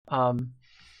And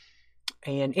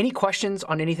any questions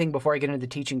on anything before I get into the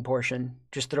teaching portion,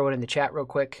 just throw it in the chat real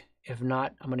quick. If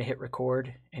not, I'm going to hit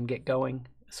record and get going.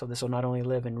 So this will not only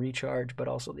live in Recharge, but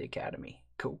also the Academy.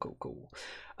 Cool, cool, cool.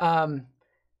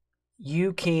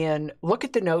 You can look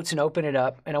at the notes and open it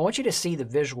up. And I want you to see the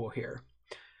visual here.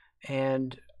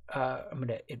 And I'm going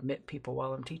to admit people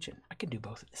while I'm teaching. I can do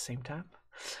both at the same time.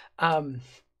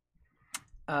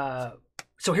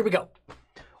 So here we go.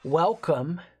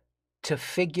 Welcome to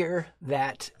Figure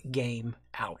That Game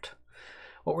Out.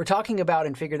 What we're talking about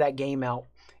in Figure That Game Out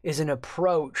is an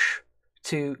approach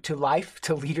to life,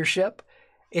 to leadership.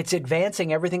 It's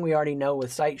advancing everything we already know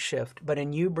with Sight Shift, but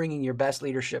in you bringing your best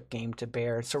leadership game to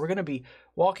bear. So we're going to be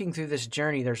walking through this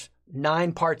journey. There's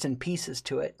 9 parts and pieces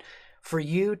to it for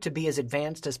you to be as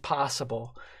advanced as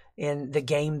possible in the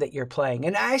game that you're playing.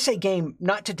 And I say game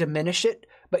not to diminish it,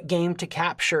 but game to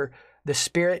capture the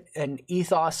spirit and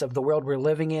ethos of the world we're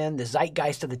living in, the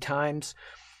zeitgeist of the times.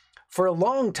 For a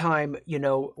long time,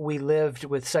 we lived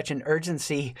with such an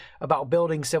urgency about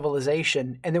building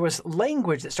civilization, and there was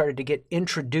language that started to get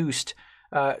introduced.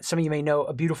 Some of you may know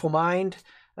A Beautiful Mind,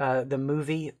 the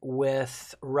movie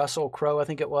with Russell Crowe, I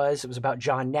think it was. It was about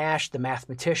John Nash, the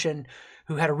mathematician,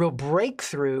 who had a real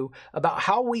breakthrough about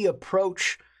how we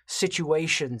approach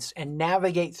situations and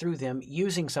navigate through them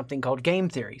using something called game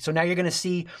theory. So now you're going to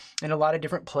see in a lot of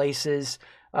different places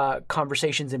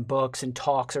conversations in books and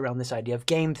talks around this idea of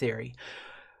game theory.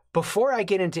 Before I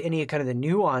get into any kind of the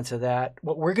nuance of that,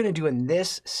 what we're going to do in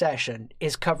this session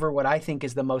is cover what I think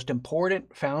is the most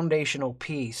important foundational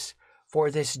piece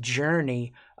for this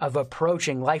journey of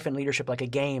approaching life and leadership like a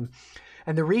game.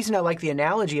 And the reason I like the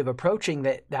analogy of approaching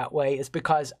that way is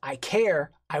because I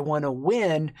care, I want to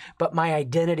win, but my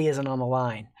identity isn't on the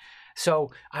line.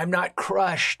 So I'm not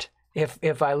crushed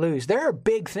if I lose. There are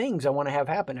big things I want to have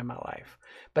happen in my life.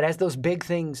 But as those big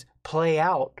things play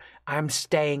out, I'm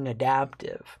staying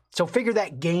adaptive. So Figure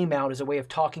That Game Out is a way of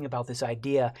talking about this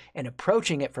idea and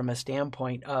approaching it from a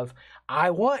standpoint of,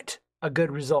 I want a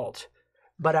good result,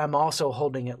 but I'm also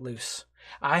holding it loose.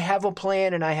 I have a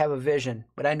plan and I have a vision,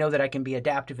 but I know that I can be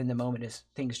adaptive in the moment as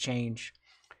things change.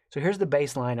 So here's the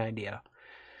baseline idea.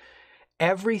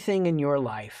 Everything in your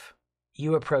life,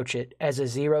 you approach it as a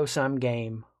zero-sum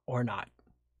game or not.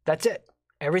 That's it.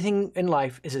 Everything in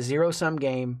life is a zero-sum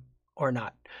game or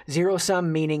not.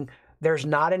 Zero-sum meaning there's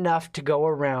not enough to go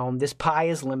around. This pie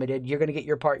is limited. You're going to get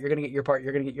your part. You're going to get your part.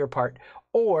 You're going to get your part.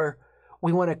 Or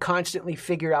we want to constantly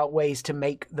figure out ways to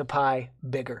make the pie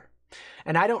bigger.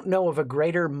 And I don't know of a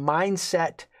greater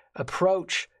mindset,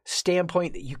 approach,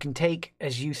 standpoint that you can take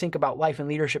as you think about life and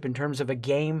leadership in terms of a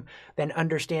game than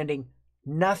understanding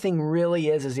nothing really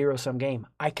is a zero-sum game.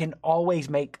 I can always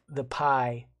make the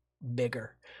pie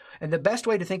bigger. And the best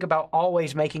way to think about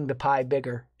always making the pie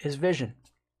bigger is vision.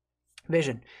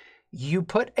 Vision. You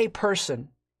put a person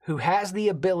who has the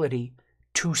ability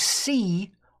to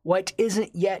see what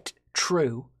isn't yet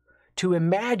true, to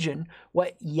imagine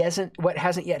what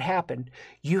hasn't yet happened.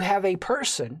 You have a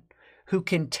person who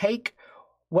can take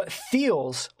what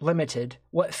feels limited,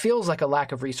 what feels like a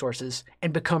lack of resources,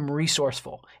 and become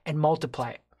resourceful and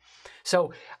multiply it.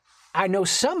 So I know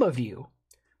some of you,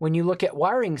 when you look at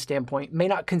wiring standpoint, may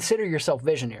not consider yourself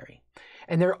visionary.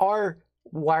 And there are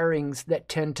wirings that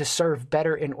tend to serve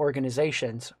better in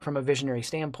organizations from a visionary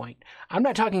standpoint. I'm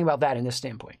not talking about that in this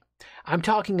standpoint. I'm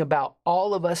talking about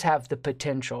all of us have the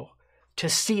potential to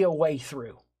see a way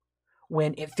through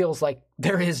when it feels like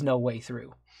there is no way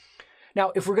through.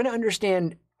 Now, if we're going to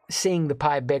understand seeing the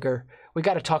pie bigger, we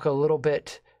got to talk a little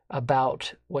bit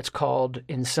about what's called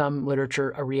in some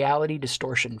literature a reality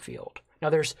distortion field. Now,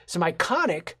 there's some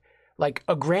iconic, like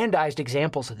aggrandized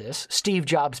examples of this, Steve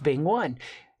Jobs being one.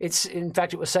 In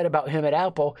fact, it was said about him at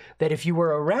Apple that if you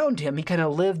were around him, he kind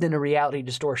of lived in a reality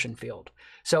distortion field.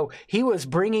 So he was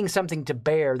bringing something to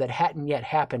bear that hadn't yet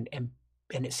happened, and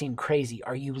it seemed crazy.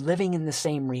 Are you living in the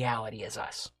same reality as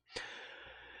us?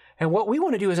 And what we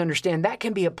want to do is understand that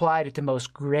can be applied at the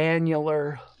most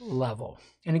granular level.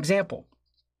 An example,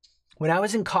 when I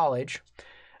was in college,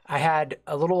 I had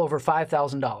a little over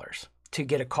 $5,000 to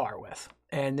get a car with.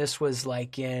 And this was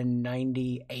like in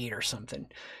 98 or something.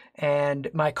 And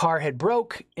my car had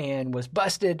broke and was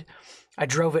busted. I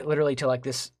drove it literally to like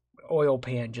this oil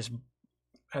pan, just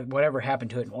whatever happened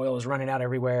to it. And oil was running out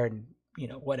everywhere and,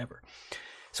 whatever.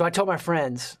 So I told my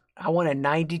friends, I want a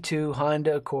 92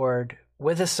 Honda Accord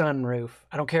with a sunroof.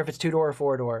 I don't care if it's 2-door or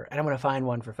 4-door, and I'm going to find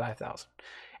one for $5,000.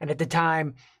 And at the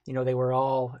time, they were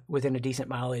all within a decent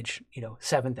mileage,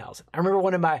 $7,000. I remember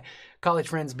one of my college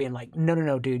friends being like,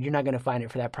 no, dude, you're not going to find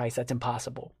it for that price. That's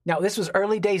impossible. Now, this was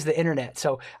early days of the internet.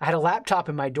 So I had a laptop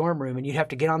in my dorm room, and you'd have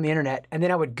to get on the internet. And then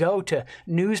I would go to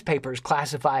newspapers'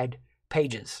 classified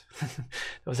pages.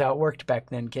 That was how it worked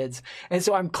back then, kids. And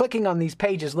so I'm clicking on these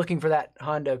pages looking for that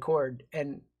Honda Accord,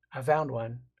 and I found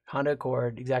one. Honda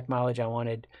Accord, exact mileage I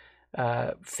wanted,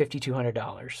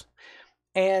 $5,200.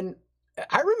 And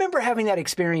I remember having that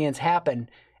experience happen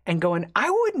and going, I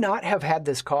would not have had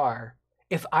this car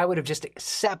if I would have just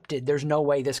accepted there's no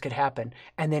way this could happen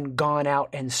and then gone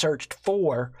out and searched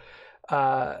for,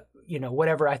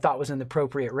 whatever I thought was in the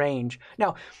appropriate range.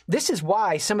 Now, this is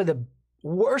why some of the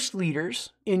worst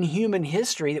leaders in human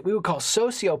history that we would call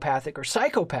sociopathic or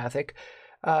psychopathic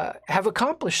have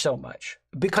accomplished so much.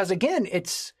 Because again,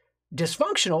 it's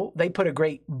dysfunctional. They put a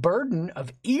great burden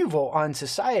of evil on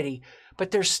society,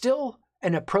 but there's still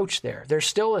an approach there. There's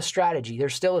still a strategy.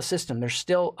 There's still a system. There's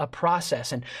still a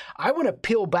process. And I want to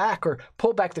peel back or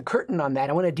pull back the curtain on that.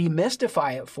 I want to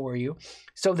demystify it for you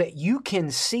so that you can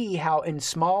see how in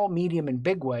small, medium, and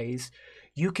big ways,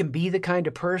 you can be the kind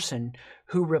of person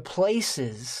who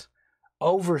replaces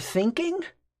overthinking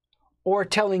or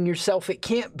telling yourself it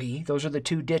can't be. Those are the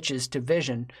two ditches to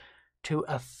vision, to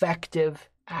effective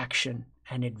action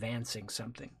and advancing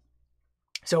something.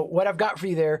 So what I've got for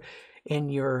you there in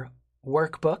your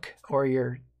workbook or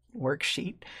your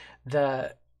worksheet,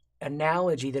 the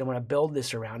analogy that I want to build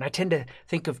this around. I tend to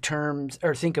think of terms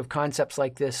or think of concepts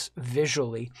like this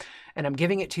visually, and I'm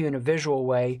giving it to you in a visual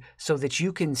way so that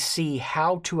you can see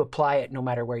how to apply it no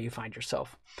matter where you find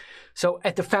yourself. So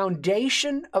at the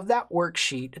foundation of that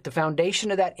worksheet, at the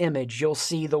foundation of that image, you'll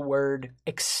see the word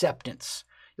acceptance.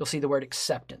 You'll see the word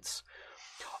acceptance.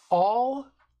 All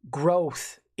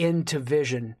growth into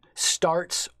vision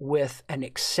starts with an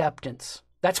acceptance.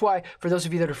 That's why, for those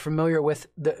of you that are familiar with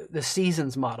the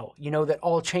seasons model, you know that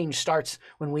all change starts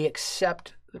when we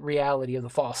accept the reality of the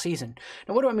fall season.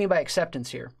 Now, what do I mean by acceptance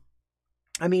here?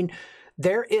 I mean,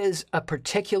 there is a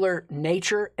particular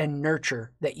nature and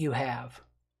nurture that you have,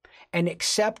 and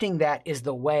accepting that is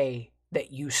the way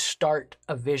that you start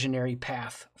a visionary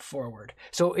path forward.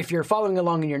 So if you're following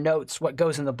along in your notes, what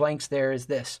goes in the blanks there is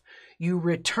this: you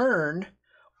return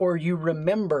or you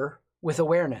remember with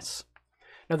awareness.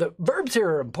 Now, the verbs here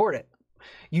are important.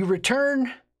 You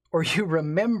return or you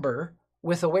remember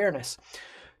with awareness.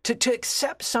 To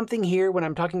accept something here when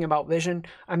I'm talking about vision,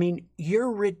 I mean,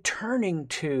 you're returning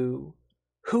to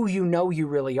who you know you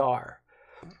really are.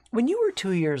 When you were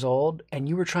 2 years old and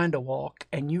you were trying to walk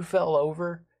and you fell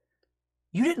over,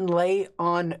 you didn't lay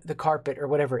on the carpet, or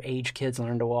whatever age kids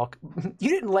learn to walk. You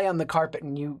didn't lay on the carpet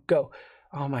and you go,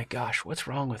 oh my gosh, what's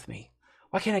wrong with me?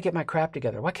 Why can't I get my crap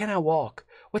together? Why can't I walk?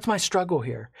 What's my struggle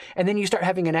here? And then you start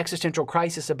having an existential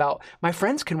crisis about, my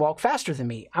friends can walk faster than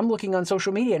me. I'm looking on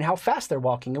social media and how fast they're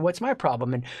walking, and what's my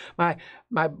problem? And my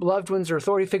loved ones or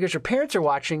authority figures or parents are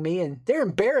watching me and they're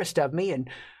embarrassed of me. And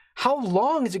how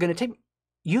long is it going to take?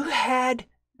 You had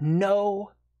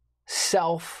no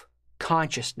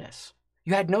self-consciousness.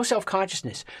 You had no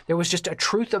self-consciousness. There was just a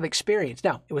truth of experience.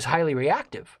 Now, it was highly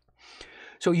reactive.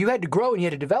 So you had to grow and you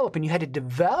had to develop, and you had to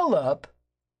develop,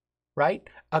 right,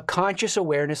 a conscious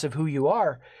awareness of who you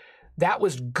are. That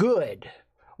was good.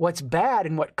 What's bad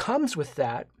and what comes with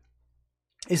that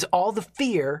is all the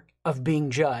fear of being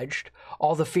judged,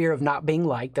 all the fear of not being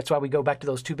liked. That's why we go back to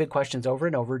those two big questions over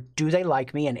and over. Do they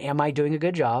like me, and am I doing a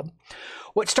good job?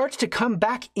 What starts to come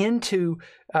back into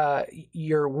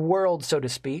your world, so to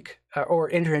speak,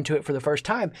 or enter into it for the first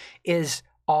time, is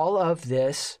all of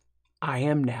this, I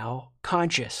am now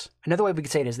conscious. Another way we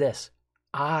could say it is this: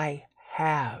 I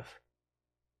have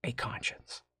a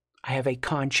conscience. I have a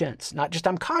conscience. Not just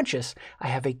I'm conscious, I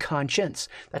have a conscience.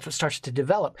 That's what starts to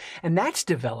develop. And that's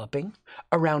developing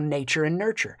around nature and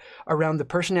nurture, around the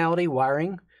personality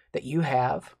wiring that you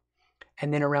have,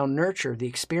 and then around nurture, the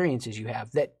experiences you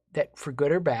have that for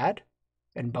good or bad,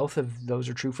 and both of those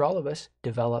are true for all of us,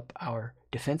 develop our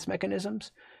defense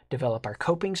mechanisms, develop our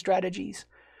coping strategies.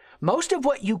 Most of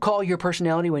what you call your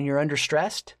personality when you're under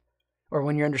stress, or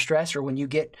when you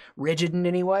get rigid in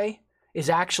any way, is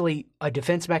actually a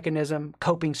defense mechanism,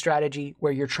 coping strategy,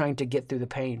 where you're trying to get through the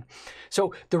pain.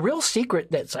 So the real secret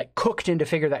that's like cooked in to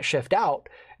figure that shift out,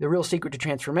 the real secret to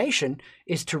transformation,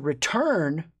 is to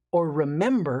return or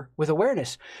remember with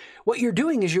awareness. What you're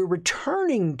doing is you're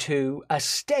returning to a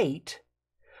state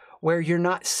where you're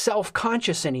not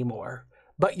self-conscious anymore,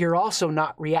 but you're also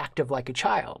not reactive like a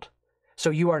child. So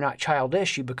you are not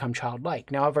childish, you become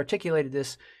childlike. Now, I've articulated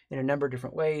this in a number of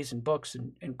different ways in books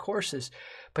and courses.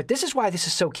 But this is why this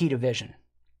is so key to vision.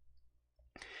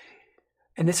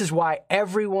 And this is why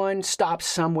everyone stops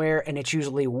somewhere, and it's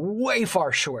usually way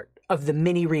far short of the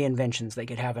many reinventions they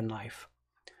could have in life.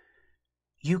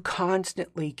 You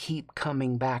constantly keep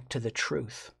coming back to the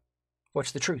truth.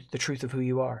 What's the truth? The truth of who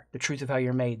you are, the truth of how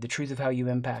you're made, the truth of how you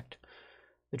impact,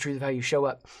 the truth of how you show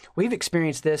up. We've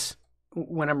experienced this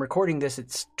when I'm recording this,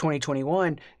 it's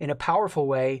 2021, in a powerful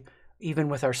way, even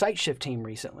with our Sight Shift team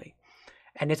recently.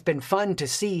 And it's been fun to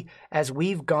see as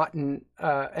we've gotten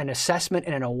an assessment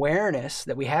and an awareness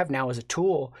that we have now as a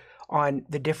tool on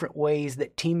the different ways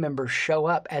that team members show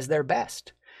up as their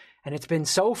best. And it's been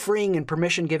so freeing and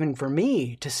permission given for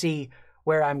me to see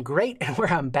where I'm great and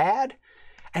where I'm bad.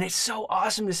 And it's so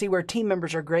awesome to see where team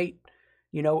members are great,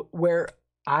 where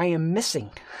I am missing,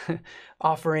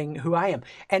 offering who I am.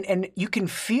 And you can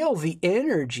feel the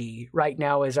energy right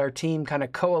now as our team kind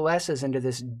of coalesces into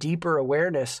this deeper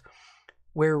awareness.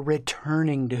 We're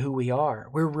returning to who we are.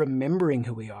 We're remembering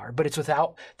who we are, but it's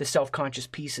without the self-conscious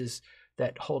pieces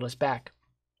that hold us back.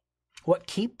 What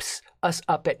keeps us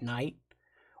up at night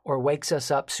or wakes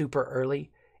us up super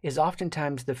early is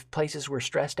oftentimes the places we're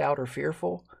stressed out or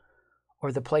fearful,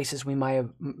 or the places we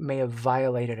may have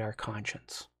violated our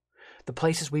conscience, the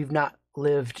places we've not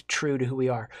lived true to who we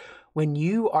are. When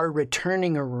you are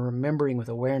returning or remembering with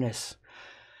awareness,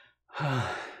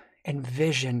 and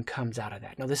vision comes out of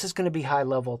that. Now, this is going to be high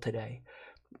level today,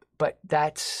 but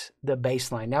that's the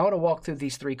baseline. Now I want to walk through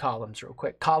these 3 columns real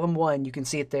quick. Column 1, you can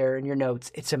see it there in your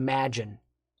notes. It's imagine.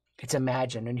 It's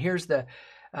imagine. And here's the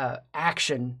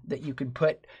action that you can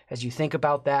put as you think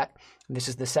about that. And this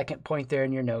is the second point there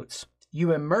in your notes.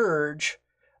 You emerge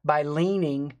by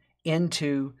leaning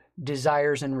into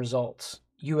desires and results.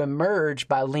 You emerge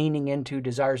by leaning into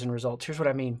desires and results. Here's what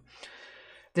I mean.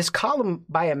 This column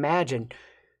by imagine,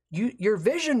 your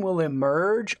vision will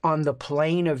emerge on the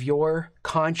plane of your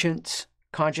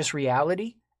conscious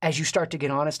reality as you start to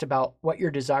get honest about what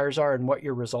your desires are and what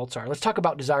your results are. Let's talk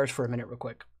about desires for a minute real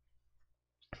quick.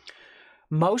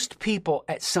 Most people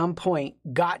at some point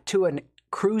got to a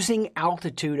cruising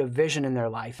altitude of vision in their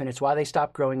life, and it's why they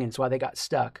stopped growing and it's why they got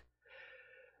stuck,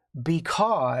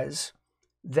 because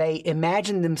they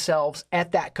imagined themselves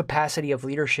at that capacity of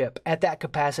leadership, at that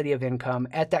capacity of income,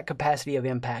 at that capacity of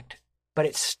impact. But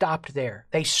it stopped there.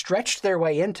 They stretched their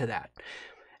way into that.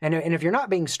 And if you're not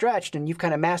being stretched and you've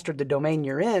kind of mastered the domain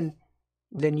you're in,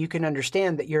 then you can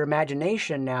understand that your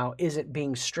imagination now isn't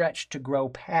being stretched to grow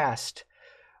past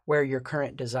where your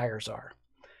current desires are.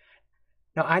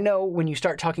 Now, I know when you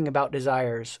start talking about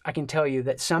desires, I can tell you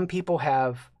that some people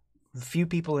have, few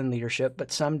people in leadership,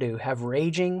 but some do, have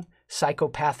raging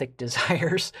psychopathic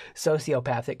desires,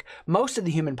 sociopathic. Most of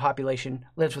the human population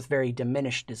lives with very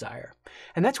diminished desire.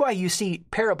 And that's why you see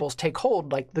parables take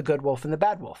hold like the good wolf and the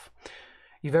bad wolf.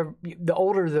 The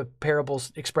older the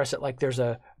parables express it like there's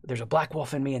a black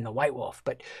wolf in me and the white wolf,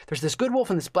 but there's this good wolf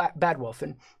and this bad wolf.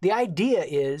 And the idea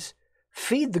is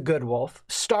feed the good wolf,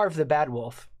 starve the bad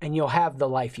wolf, and you'll have the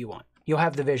life you want. You'll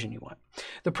have the vision you want.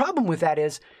 The problem with that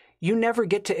is you never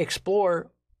get to explore,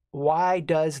 why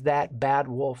does that bad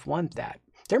wolf want that?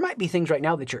 There might be things right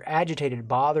now that you're agitated,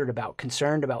 bothered about,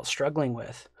 concerned about, struggling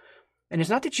with. And it's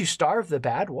not that you starve the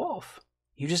bad wolf.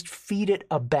 You just feed it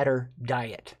a better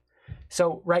diet.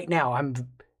 So right now,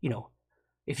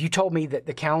 if you told me that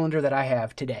the calendar that I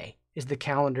have today is the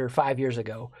calendar 5 years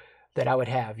ago that I would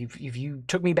have, if you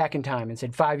took me back in time and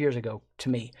said 5 years ago to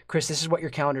me, Chris, this is what your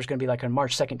calendar is going to be like on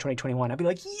March 2nd, 2021, I'd be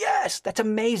like, yes, that's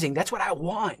amazing. That's what I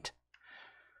want.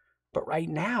 But right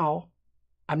now,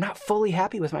 I'm not fully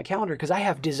happy with my calendar because I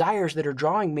have desires that are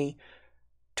drawing me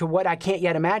to what I can't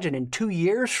yet imagine. In 2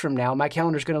 years from now, my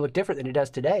calendar is going to look different than it does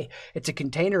today. It's a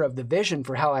container of the vision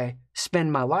for how I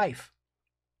spend my life.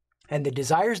 And the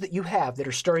desires that you have that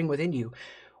are stirring within you,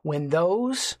 when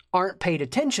those aren't paid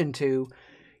attention to,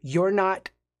 you're not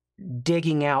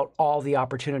digging out all the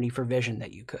opportunity for vision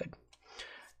that you could.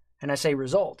 And I say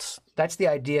results. That's the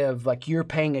idea of like you're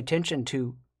paying attention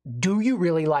to, do you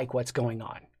really like what's going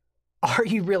on? Are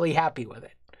you really happy with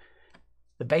it?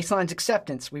 The baseline's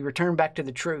acceptance. We return back to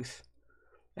the truth.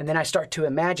 And then I start to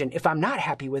imagine, if I'm not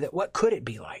happy with it, what could it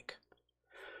be like?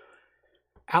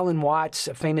 Alan Watts,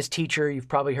 a famous teacher, you've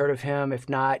probably heard of him. If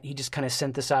not, he just kind of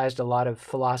synthesized a lot of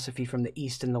philosophy from the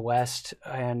East and the West,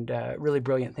 and really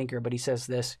brilliant thinker. But he says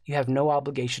this: you have no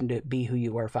obligation to be who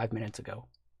you were 5 minutes ago.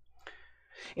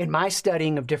 In my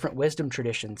studying of different wisdom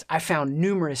traditions, I found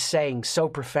numerous sayings so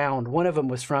profound. One of them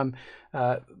was from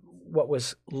what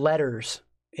was letters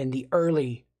in the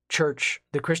early church,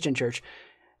 the Christian church.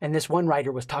 And this one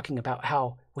writer was talking about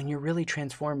how when you're really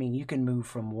transforming, you can move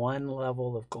from one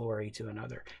level of glory to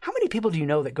another. How many people do you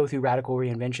know that go through radical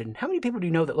reinvention? How many people do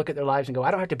you know that look at their lives and go, I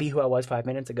don't have to be who I was 5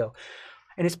 minutes ago?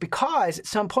 And it's because at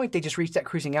some point they just reach that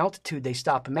cruising altitude, they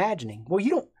stop imagining. Well, you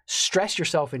don't stress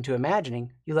yourself into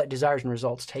imagining. You let desires and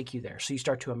results take you there. So you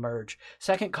start to emerge.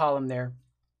 Second column there.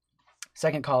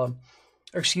 Second column.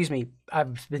 Or excuse me,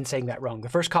 I've been saying that wrong. The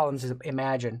first column is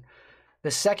imagine.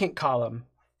 The second column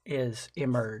is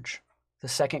emerge. The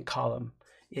second column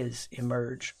is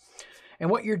emerge. And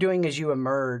what you're doing as you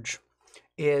emerge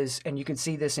is, and you can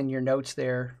see this in your notes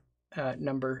there,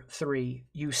 number 3,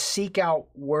 you seek out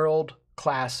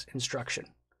world-class instruction.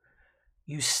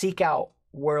 You seek out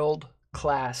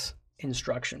world-class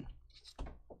instruction.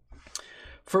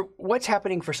 For what's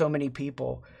happening for so many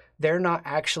people, they're not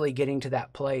actually getting to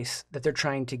that place that they're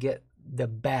trying to get the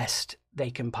best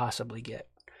they can possibly get.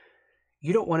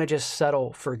 You don't want to just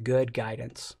settle for good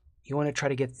guidance. You want to try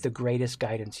to get the greatest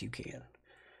guidance you can.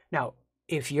 Now,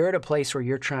 if you're at a place where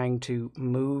you're trying to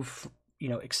move,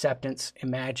 acceptance,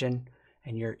 imagine,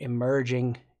 and you're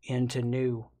emerging into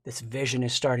new, this vision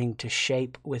is starting to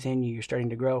shape within you, you're starting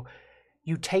to grow,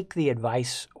 you take the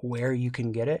advice where you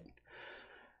can get it.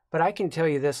 But I can tell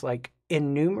you this,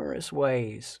 in numerous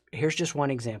ways, here's just one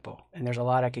example, and there's a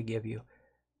lot I could give you.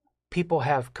 People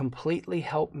have completely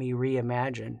helped me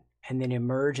reimagine and then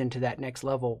emerge into that next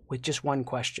level with just one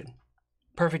question.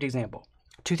 Perfect example.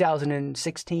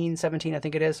 2016, 17, I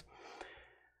think it is.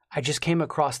 I just came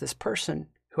across this person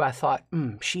who I thought,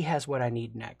 she has what I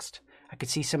need next. I could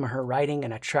see some of her writing,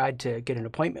 and I tried to get an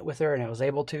appointment with her, and I was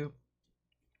able to.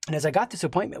 And as I got this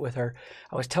appointment with her,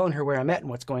 I was telling her where I'm at and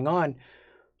what's going on.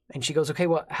 And she goes, okay,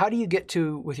 well, how do you get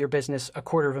to, with your business,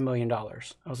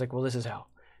 $250,000? I was like, well, this is how.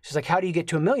 She's like, how do you get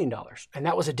to $1 million? And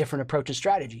that was a different approach and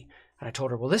strategy. And I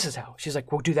told her, well, this is how. She's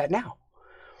like, well, do that now.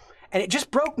 And it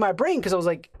just broke my brain because I was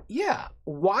like, yeah,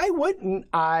 why wouldn't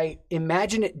I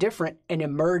imagine it different and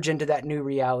emerge into that new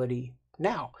reality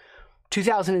now?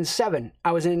 2007,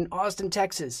 I was in Austin,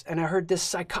 Texas, and I heard this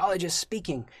psychologist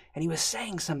speaking, and he was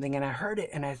saying something, and I heard it,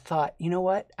 and I thought, you know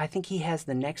what? I think he has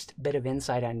the next bit of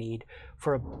insight I need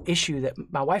for an issue that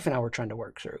my wife and I were trying to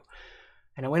work through.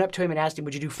 And I went up to him and asked him,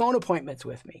 would you do phone appointments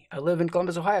with me? I live in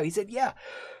Columbus, Ohio. He said, yeah.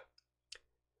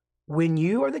 When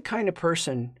you are the kind of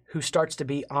person who starts to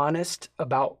be honest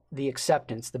about the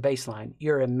acceptance, the baseline,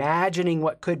 you're imagining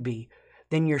what could be,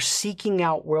 then you're seeking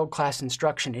out world-class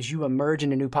instruction as you emerge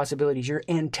into new possibilities. Your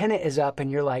antenna is up and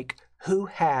you're like, who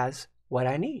has what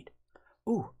I need?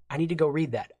 Ooh, I need to go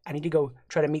read that. I need to go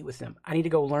try to meet with them. I need to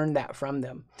go learn that from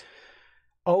them.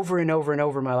 Over and over and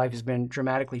over, my life has been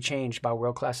dramatically changed by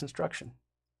world-class instruction.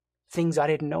 Things I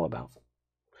didn't know about.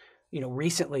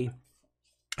 Recently,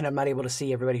 and I'm not able to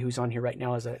see everybody who's on here right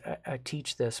now as I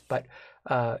teach this, but,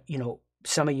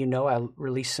 some of I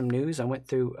released some news. I went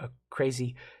through a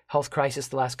crazy health crisis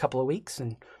the last couple of weeks.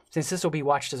 And since this will be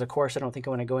watched as a course, I don't think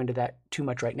I want to go into that too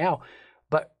much right now.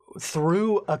 But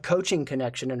through a coaching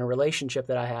connection and a relationship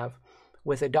that I have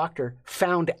with a doctor,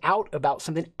 found out about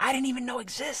something I didn't even know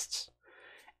exists.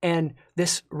 And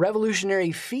this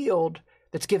revolutionary field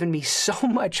that's given me so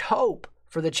much hope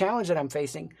for the challenge that I'm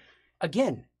facing,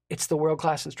 again, it's the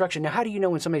world-class instruction. Now, how do you know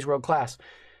when somebody's world-class?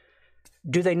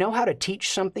 Do they know how to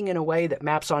teach something in a way that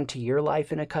maps onto your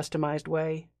life in a customized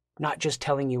way, not just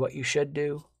telling you what you should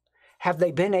do? Have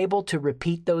they been able to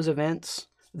repeat those events,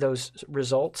 those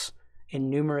results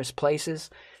in numerous places?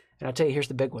 And I'll tell you, here's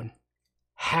the big one.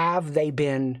 Have they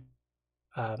been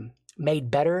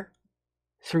made better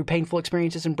through painful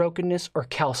experiences and brokenness, or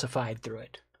calcified through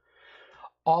it?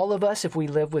 All of us, if we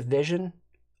live with vision,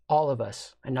 all of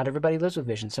us, and not everybody lives with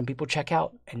vision. Some people check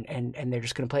out and they're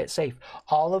just going to play it safe.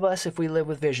 All of us, if we live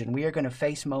with vision, we are going to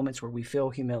face moments where we feel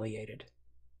humiliated.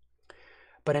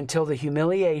 But until the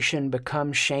humiliation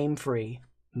becomes shame-free,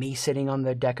 me sitting on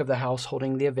the deck of the house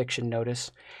holding the eviction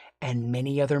notice, and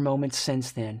many other moments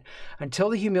since then, until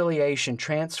the humiliation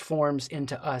transforms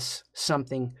into us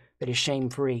something that is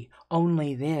shame-free,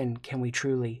 only then can we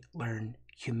truly learn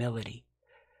humility.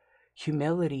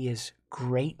 Humility is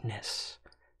greatness.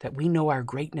 That we know our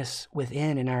greatness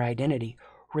within and our identity,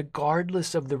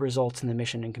 regardless of the results in the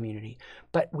mission and community.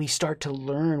 But we start to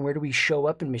learn, where do we show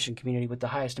up in mission community with the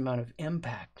highest amount of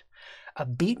impact? A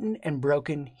beaten and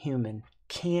broken human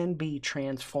can be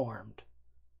transformed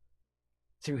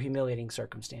through humiliating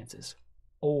circumstances,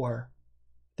 or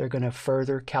they're going to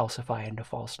further calcify into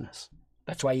falseness.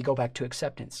 That's why you go back to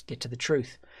acceptance, get to the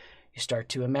truth. You start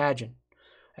to imagine.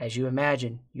 As you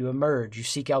imagine, you emerge, you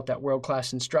seek out that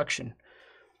world-class instruction.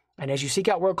 And as you seek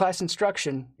out world-class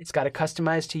instruction, it's got to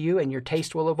customize to you, and your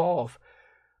taste will evolve.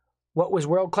 What was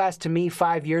world-class to me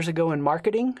 5 years ago in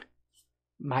marketing?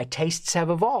 My tastes have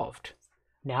evolved.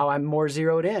 Now I'm more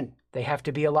zeroed in. They have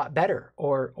to be a lot better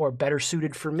or better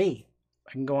suited for me.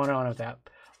 I can go on and on with that.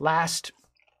 Last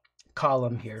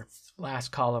column here,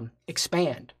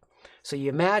 expand. So you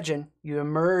imagine you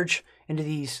emerge into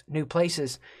these new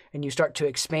places and you start to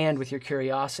expand with your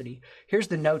curiosity. Here's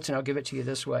the notes, and I'll give it to you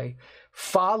this way.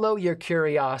 Follow your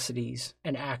curiosities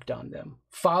and act on them.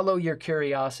 Follow your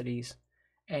curiosities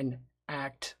and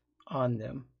act on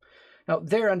them. Now,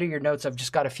 there under your notes, I've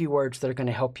just got a few words that are going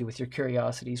to help you with your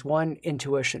curiosities. One,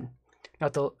 intuition.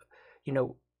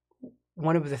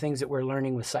 One of the things that we're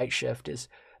learning with SightShift is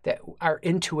that our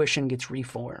intuition gets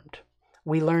reformed.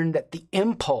 We learn that the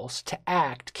impulse to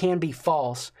act can be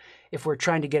false if we're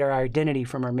trying to get our identity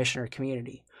from our mission or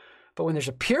community. But when there's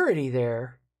a purity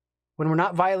there, when we're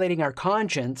not violating our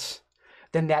conscience,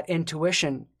 then that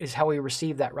intuition is how we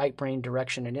receive that right brain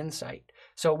direction and insight.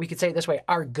 So we could say it this way,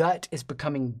 our gut is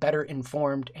becoming better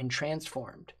informed and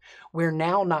transformed. We're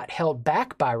now not held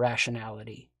back by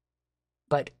rationality,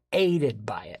 but aided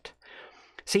by it.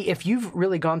 See, if you've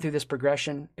really gone through this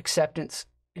progression, acceptance,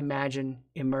 imagine,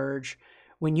 emerge,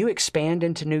 when you expand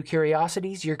into new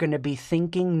curiosities, you're going to be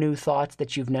thinking new thoughts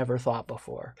that you've never thought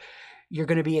before. You're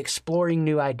going to be exploring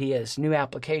new ideas, new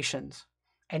applications.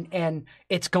 And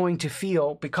it's going to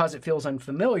feel, because it feels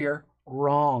unfamiliar,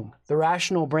 wrong. The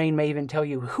rational brain may even tell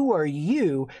you, who are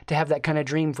you to have that kind of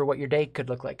dream for what your day could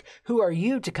look like? Who are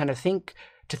you to kind of think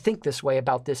this way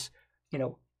about this,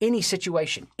 any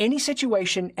situation,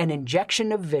 an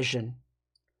injection of vision,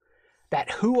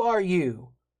 that who are you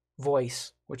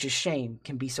voice, which is shame,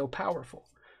 can be so powerful.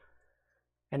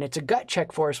 And it's a gut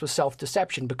check for us with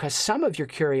self-deception, because some of your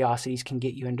curiosities can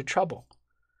get you into trouble.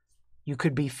 You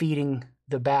could be feeding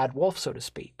the bad wolf, so to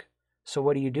speak. So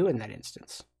what do you do in that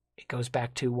instance? It goes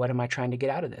back to, what am I trying to get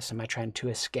out of this? Am I trying to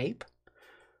escape?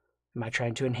 Am I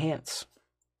trying to enhance?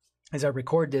 As I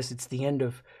record this, it's the end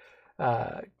of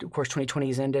course, 2020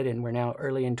 has ended and we're now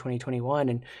early in 2021.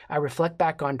 And I reflect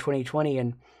back on 2020,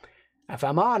 and if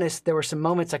I'm honest, there were some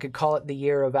moments I could call it the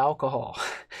year of alcohol.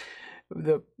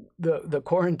 The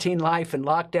quarantine life and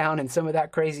lockdown and some of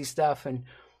that crazy stuff. And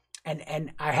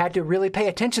I had to really pay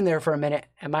attention there for a minute.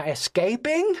 Am I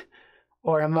escaping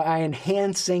or am I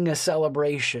enhancing a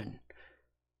celebration?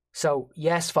 So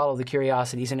yes, follow the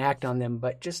curiosities and act on them,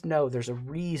 but just know there's a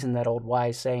reason that old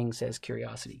wise saying says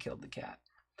curiosity killed the cat.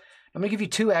 I'm going to give you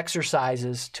 2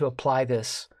 exercises to apply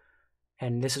this,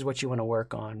 and this is what you want to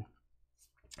work on.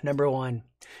 Number 1,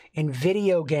 in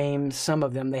video games, some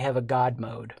of them, they have a God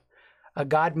mode. A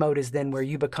God mode is then where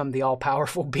you become the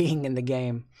all-powerful being in the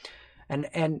game.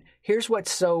 And here's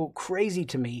what's so crazy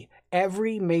to me.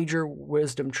 Every major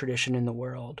wisdom tradition in the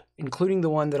world, including the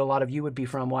one that a lot of you would be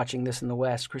from watching this in the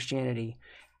West, Christianity,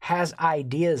 has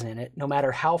ideas in it, no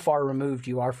matter how far removed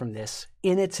you are from this,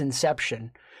 in its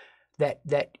inception,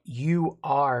 that you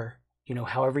are,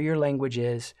 however your language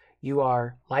is, you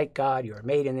are like God, you are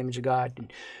made in the image of God.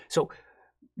 And so,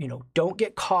 don't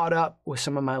get caught up with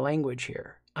some of my language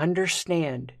here.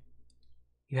 Understand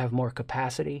you have more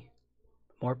capacity,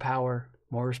 more power,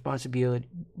 more responsibility,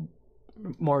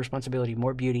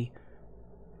 more beauty,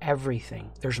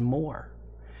 everything. There's more.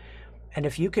 And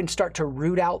if you can start to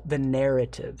root out the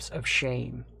narratives of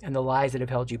shame and the lies that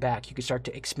have held you back, you can start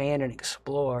to expand and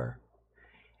explore.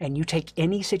 And you take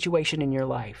any situation in your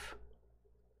life,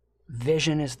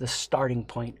 vision is the starting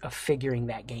point of figuring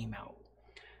that game out.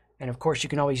 And of course, you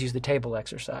can always use the table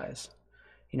exercise.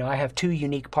 I have 2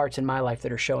 unique parts in my life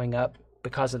that are showing up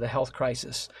because of the health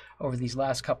crisis over these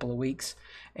last couple of weeks.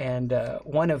 And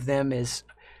one of them is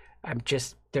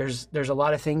there's a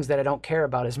lot of things that I don't care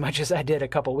about as much as I did a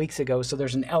couple of weeks ago. So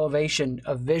there's an elevation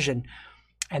of vision.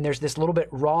 And there's this little bit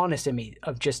rawness in me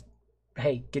of just,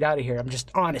 hey, get out of here. I'm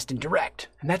just honest and direct.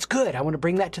 And that's good. I want to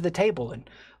bring that to the table and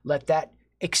let that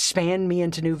expand me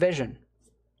into new vision.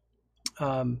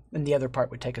 And the other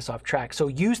part would take us off track. So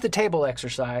use the table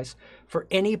exercise for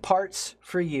any parts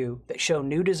for you that show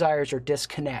new desires or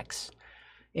disconnects.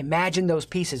 Imagine those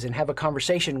pieces and have a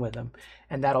conversation with them,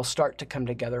 and that'll start to come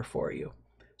together for you.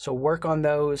 So work on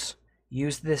those.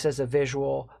 Use this as a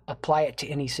visual. Apply it to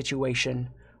any situation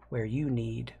where you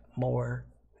need more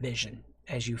vision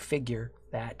as you figure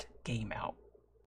that game out.